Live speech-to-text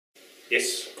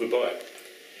Yes, goodbye.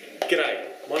 G'day,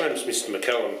 my name's Mr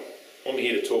McCallum. I'm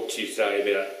here to talk to you today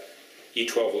about Year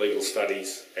 12 legal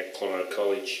studies at Clonard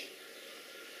College.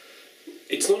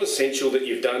 It's not essential that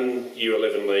you've done Year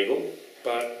 11 legal,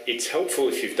 but it's helpful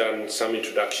if you've done some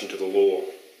introduction to the law.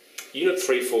 Unit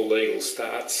 3-4 legal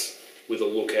starts with a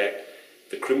look at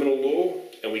the criminal law,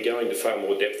 and we go into far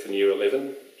more depth than Year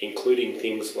 11, including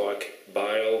things like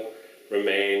bail,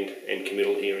 remand and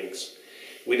committal hearings.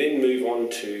 We then move on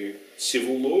to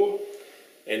civil law,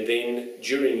 and then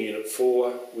during Unit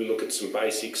 4 we look at some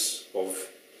basics of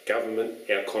government,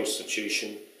 our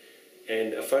constitution,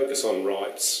 and a focus on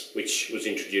rights, which was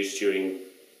introduced during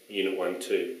Unit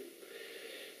 1-2.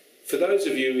 For those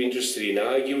of you interested in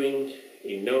arguing,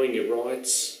 in knowing your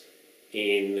rights,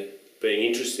 in being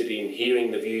interested in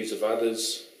hearing the views of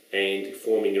others and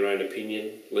forming your own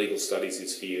opinion, legal studies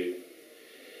is for you.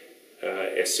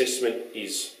 Assessment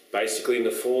is basically in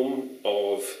the form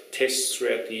of tests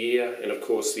throughout the year and of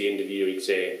course the end of year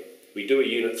exam. We do a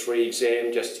Unit 3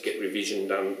 exam just to get revision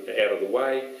done out of the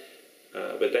way,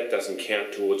 but that doesn't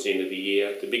count towards the end of the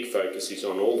year. The big focus is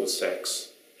on all the SACs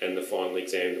and the final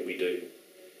exam that we do.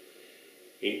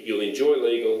 You'll enjoy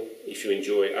legal if you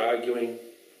enjoy arguing,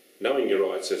 knowing your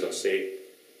rights, as I said,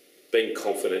 being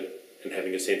confident and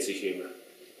having a sense of humour.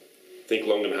 Think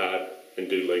long and hard and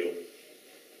do legal.